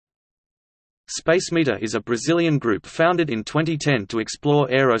SpaceMETA is a Brazilian group founded in 2010 to explore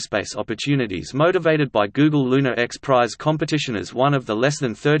aerospace opportunities motivated by Google Lunar X Prize competition as one of the less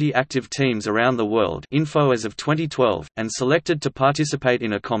than 30 active teams around the world info as of 2012, and selected to participate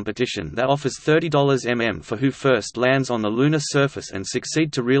in a competition that offers $30 for who first lands on the lunar surface and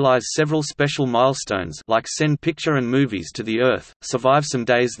succeed to realize several special milestones like send picture and movies to the Earth, survive some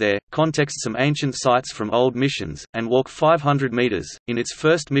days there, context some ancient sites from old missions, and walk 500 meters. In its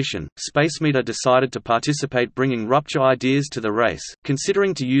first mission, SpaceMETA decided to participate, bringing rupture ideas to the race,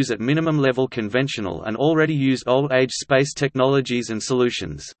 considering to use at minimum level conventional and already used old-age space technologies and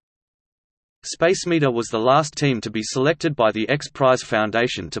solutions. SpaceMETA was the last team to be selected by the X Prize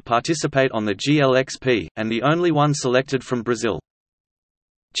Foundation to participate on the GLXP, and the only one selected from Brazil.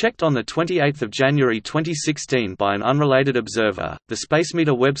 Checked on 28 January 2016 by an unrelated observer, the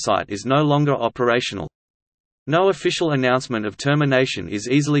SpaceMETA website is no longer operational. No official announcement of termination is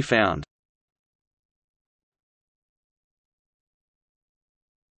easily found.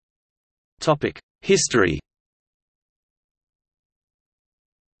 History.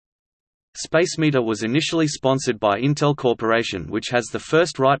 SpaceMETA was initially sponsored by Intel Corporation, which has the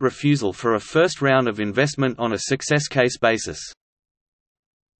first right refusal for a first round of investment on a success case basis.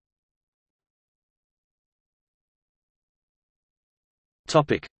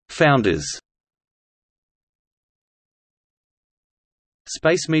 Founders.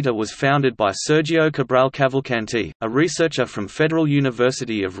 SpaceMETA was founded by Sergio Cabral Cavalcanti, a researcher from Federal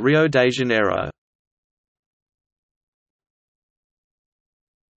University of Rio de Janeiro.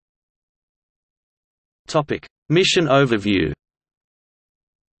 Mission overview.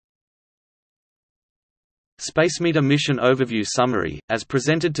 SpaceMETA Mission Overview Summary, as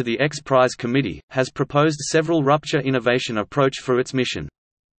presented to the X Prize Committee, has proposed several rupture innovation approach for its mission.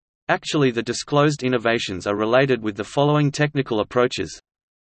 Actually, the disclosed innovations are related with the following technical approaches: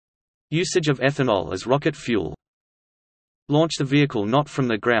 usage of ethanol as rocket fuel, launch the vehicle not from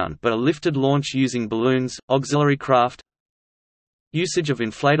the ground but a lifted launch using balloons, auxiliary craft, usage of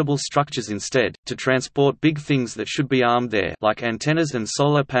inflatable structures instead, to transport big things that should be armed there like antennas and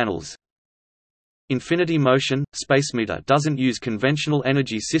solar panels. Infinity motion. SpaceMETA doesn't use conventional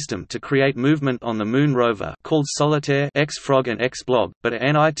energy system to create movement on the Moon rover called Solitaire, X-Frog and X-Blob, but a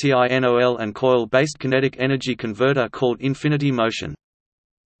NITINOL and coil-based kinetic energy converter called infinity motion.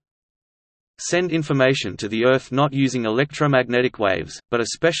 Send information to the Earth not using electromagnetic waves, but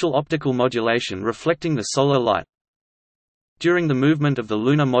a special optical modulation reflecting the solar light. During the movement of the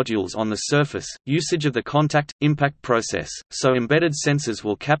lunar modules on the surface, usage of the contact-impact process, so embedded sensors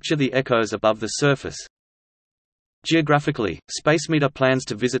will capture the echoes above the surface. Geographically, SpaceMETA plans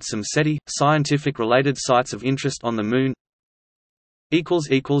to visit some SETI, scientific-related sites of interest on the Moon.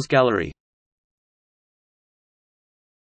 Gallery